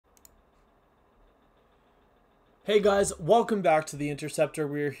Hey guys, welcome back to The Interceptor.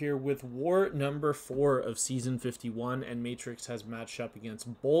 We're here with war number 4 of Season 51, and Matrix has matched up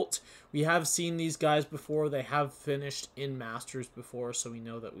against Bolt. We have seen these guys before. They have finished in Masters before, so we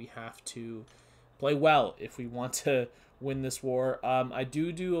know that we have to play well if we want to win this war. I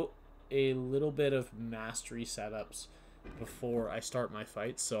do a little bit of mastery setups before I start my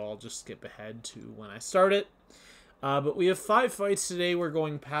fight, so I'll just skip ahead to when I start it. But we have 5 fights today. We're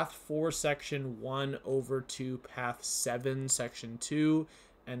going Path 4, Section 1 over to Path 7, Section 2.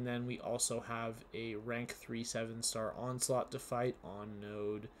 And then we also have a Rank 3 7-star Onslaught to fight on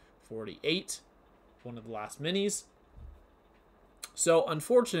Node 48, one of the last minis. So,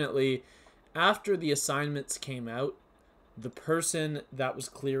 unfortunately, after the assignments came out, the person that was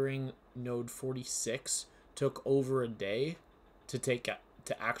clearing Node 46 took over a day to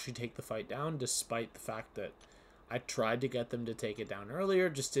actually take the fight down, despite the fact that I tried to get them to take it down earlier.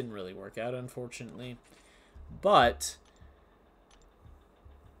 Just didn't really work out, unfortunately. But,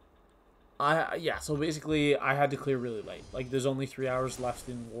 so basically, I had to clear really late. Like, there's only 3 hours left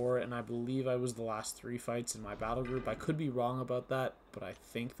in war, and I believe I was the last 3 fights in my battle group. I could be wrong about that, but I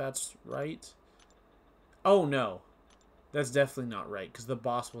think that's right. Oh, no. That's definitely not right, because the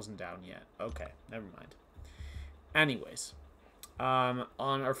boss wasn't down yet. Okay, never mind. Anyways. On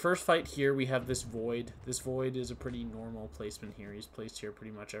our first fight here, we have this Void. This Void is a pretty normal placement here. He's placed here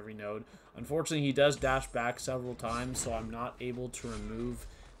pretty much every node. Unfortunately, he does dash back several times, so I'm not able to remove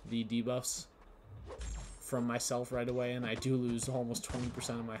the debuffs from myself right away, and I do lose almost 20%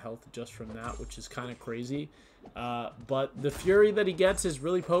 of my health just from that, which is kind of crazy. But the Fury that he gets is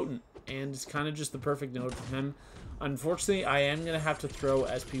really potent, and it's kind of just the perfect node for him. Unfortunately, I am going to have to throw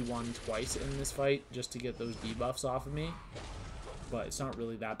SP1 twice in this fight just to get those debuffs off of me. But it's not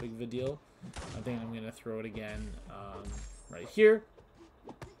really that big of a deal. I think I'm going to throw it again right here.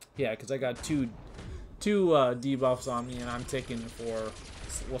 Yeah, because I got two debuffs on me, and I'm ticking for,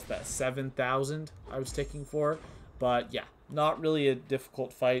 what's that, 7,000 I was ticking for. But yeah, not really a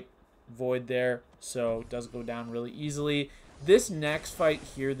difficult fight. Void there, so it does go down really easily. This next fight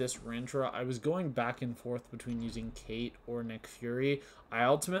here, this Rintrah, I was going back and forth between using Kate or Nick Fury. I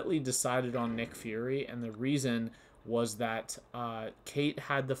ultimately decided on Nick Fury, and the reason was that Kate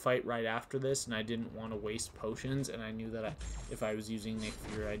had the fight right after this, and I didn't want to waste potions, and I knew that if I was using Nick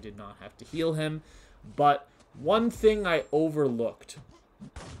Fury, I did not have to heal him. But one thing I overlooked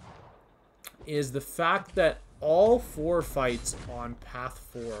is the fact that all 4 fights on Path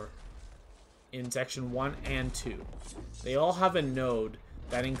 4 in Section 1 and 2, they all have a node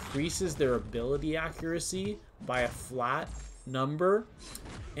that increases their ability accuracy by a flat number,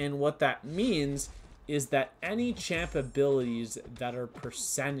 and what that means is that any champ abilities that are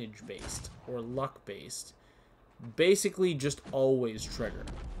percentage based or luck based basically just always trigger.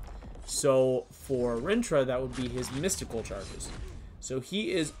 So for Rintrah, that would be his mystical charges. So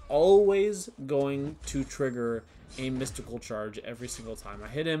he is always going to trigger a mystical charge every single time I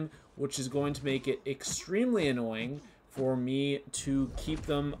hit him, which is going to make it extremely annoying for me to keep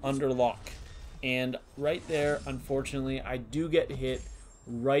them under lock. And right there, unfortunately, I do get hit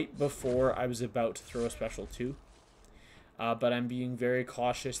right before I was about to throw a special 2. But I'm being very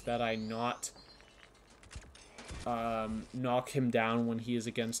cautious that I not knock him down when he is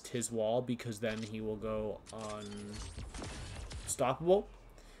against his wall, because then he will go unstoppable.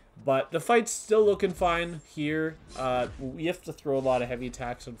 But the fight's still looking fine here. We have to throw a lot of heavy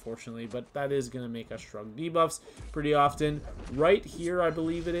attacks, unfortunately, but that is going to make us shrug debuffs pretty often. Right here, I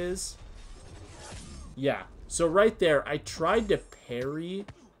believe it is. Yeah. So right there, I tried to parry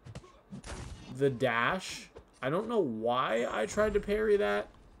the dash. I don't know why I tried to parry that,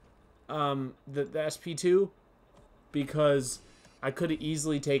 the SP2, because I could have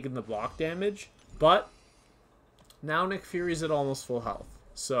easily taken the block damage, but now Nick Fury's at almost full health.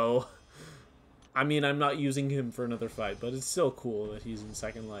 So, I mean, I'm not using him for another fight, but it's still cool that he's in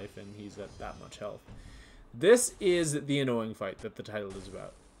second life and he's at that much health. This is the annoying fight that the title is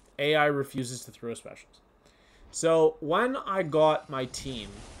about. AI refuses to throw specials. So, when I got my team,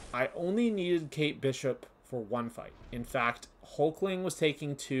 I only needed Kate Bishop for 1 fight. In fact, Hulkling was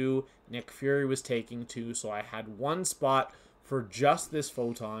taking 2, Nick Fury was taking 2, so I had 1 spot for just this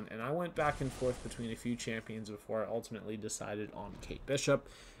Photon, and I went back and forth between a few champions before I ultimately decided on Kate Bishop.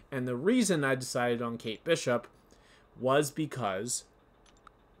 And the reason I decided on Kate Bishop was because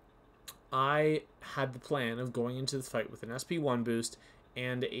I had the plan of going into the fight with an SP1 boost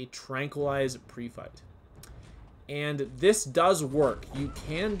and a Tranquilize pre-fight. And this does work. You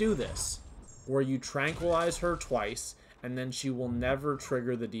can do this, where you tranquilize her twice, and then she will never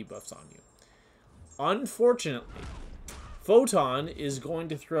trigger the debuffs on you. Unfortunately, Photon is going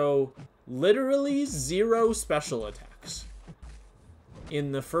to throw literally 0 special attacks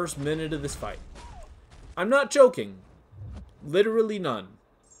in the first minute of this fight. I'm not joking. Literally none.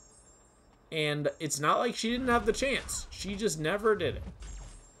 And it's not like she didn't have the chance. She just never did it.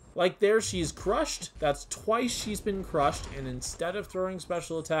 Like there, she's crushed. That's twice she's been crushed. And instead of throwing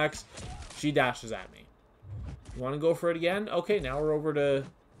special attacks, she dashes at me. You want to go for it again? Okay, now we're over to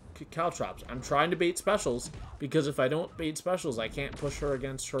Caltrops. I'm trying to bait specials, because if I don't bait specials, I can't push her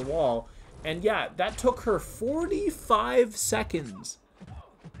against her wall. And yeah, that took her 45 seconds.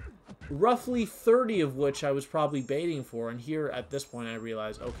 Roughly 30 of which I was probably baiting for. And here, at this point, I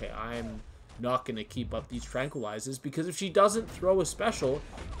realized, okay, I'm not going to keep up these tranquilizers, because if she doesn't throw a special,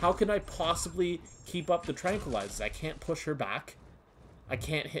 how can I possibly keep up the tranquilizers? I can't push her back. I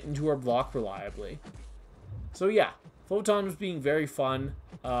can't hit into her block reliably. So yeah, Photon was being very fun.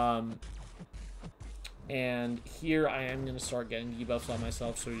 And here I am going to start getting debuffs on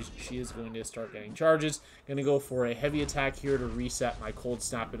myself, so she is going to start getting charges. Going to go for a heavy attack here to reset my cold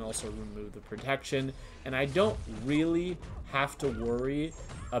snap and also remove the protection. And I don't really have to worry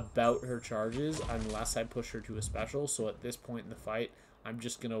about her charges unless I push her to a special. So at this point in the fight, I'm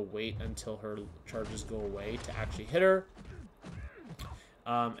just going to wait until her charges go away to actually hit her.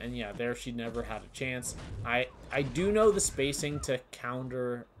 And yeah, there she never had a chance. I do know the spacing to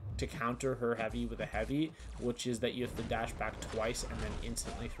counter her heavy with a heavy, which is that you have to dash back twice and then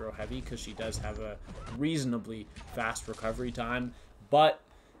instantly throw heavy, because she does have a reasonably fast recovery time. But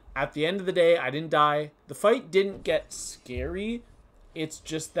at the end of the day, I didn't die. The fight didn't get scary. It's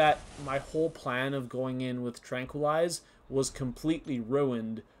just that my whole plan of going in with Tranquilize was completely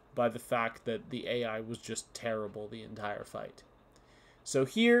ruined by the fact that the AI was just terrible the entire fight. So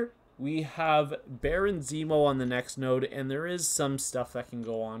here we have Baron Zemo on the next node, and there is some stuff that can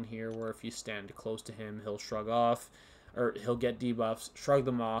go on here where if you stand close to him, he'll shrug off, or he'll get debuffs, shrug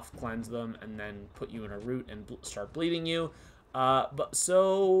them off, cleanse them, and then put you in a root and start bleeding you.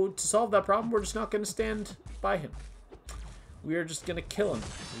 So to solve that problem, we're just not going to stand by him. We are just going to kill him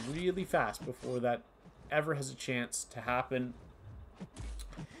really fast before that ever has a chance to happen.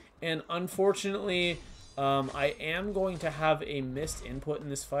 And unfortunately, I am going to have a missed input in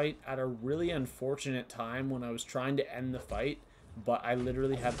this fight at a really unfortunate time when I was trying to end the fight, but I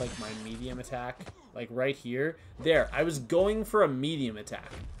literally had like my medium attack like right here. There, I was going for a medium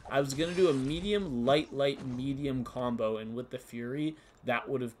attack. I was going to do a medium, light, medium combo, and with the Fury, that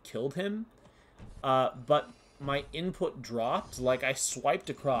would have killed him. But my input dropped. Like, I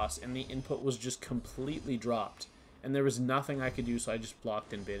swiped across, and the input was just completely dropped. And there was nothing I could do, so I just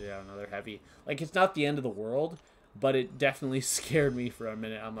blocked and baited out another heavy. Like, it's not the end of the world, but it definitely scared me for a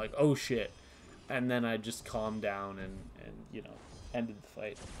minute. I'm like, oh shit. And then I just calmed down and you know, ended the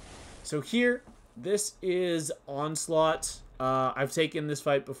fight. So here, this is Onslaught. I've taken this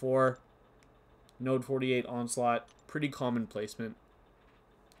fight before. Node 48 Onslaught. Pretty common placement.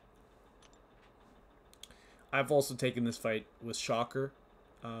 I've also taken this fight with Shocker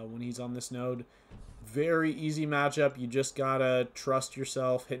when he's on this node. Very easy matchup. You just gotta trust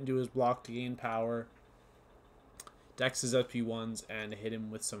yourself, hit into his block to gain power, dex his SP1s, and hit him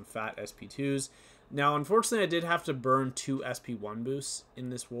with some fat SP2s. Now, unfortunately, I did have to burn 2 SP1 boosts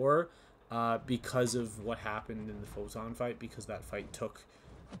in this war because of what happened in the Photon fight, because that fight took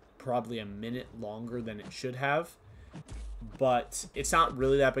probably a minute longer than it should have. But it's not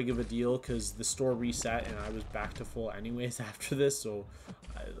really that big of a deal because the store reset and I was back to full anyways after this, so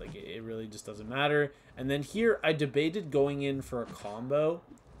like it really just doesn't matter. And then here I debated going in for a combo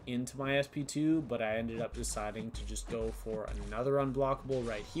into my SP2, but I ended up deciding to just go for another unblockable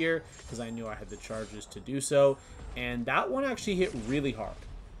right here because I knew I had the charges to do so, and that one actually hit really hard.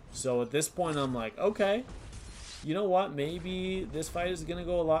 So at this point I'm like, okay, you know what, maybe this fight is going to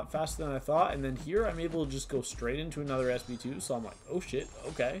go a lot faster than I thought. And then here I'm able to just go straight into another SP2. So I'm like, oh shit,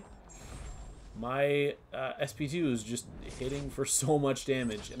 okay. My SP2 is just hitting for so much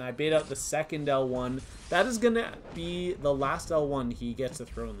damage. And I bait out the second L1. That is going to be the last L1 he gets to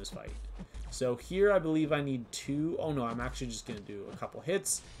throw in this fight. So here I believe I need 2. Oh no, I'm actually just going to do a couple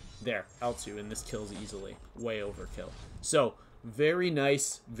hits. There, L2, and this kills easily. Way overkill. So very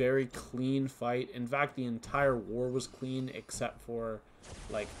nice, very clean fight. In fact, the entire war was clean except for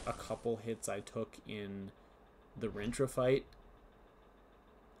like a couple hits I took in the Rintrah fight.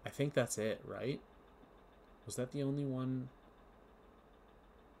 I think that's it, right? Was that the only one?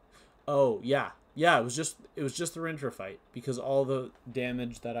 Oh, yeah. Yeah, it was just the Rintrah fight because all the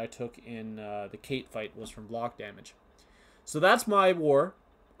damage that I took in the Kate fight was from block damage. So that's my war.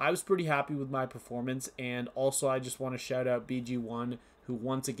 I was pretty happy with my performance, and also I just want to shout out BG1, who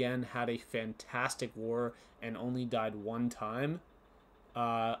once again had a fantastic war and only died one time.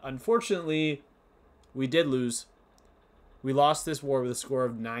 Unfortunately, we did lose. We lost this war with a score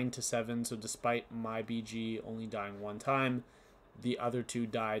of 9-7, so despite my BG only dying one time, the other two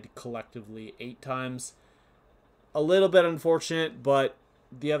died collectively 8 times. A little bit unfortunate, but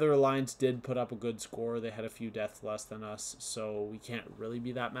the other alliance did put up a good score. They had a few deaths less than us, so we can't really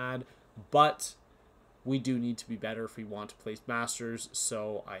be that mad. But we do need to be better if we want to place Masters,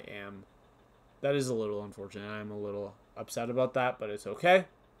 so that is a little unfortunate. I'm a little upset about that, but it's okay.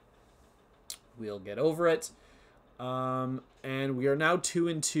 We'll get over it. And we are now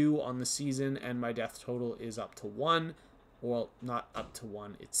 2-2 on the season, and my death total is up to 1. Well, not up to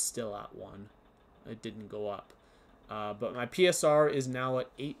 1. It's still at 1. It didn't go up. But my PSR is now at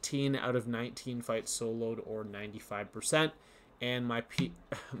 18 out of 19 fights soloed, or 95%. And my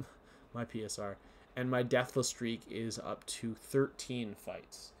PSR. And my deathless streak is up to 13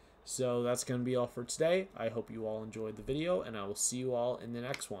 fights. So that's going to be all for today. I hope you all enjoyed the video, and I will see you all in the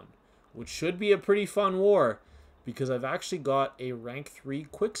next one, which should be a pretty fun war, because I've actually got a rank 3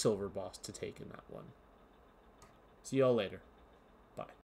 Quicksilver boss to take in that one. See y'all later.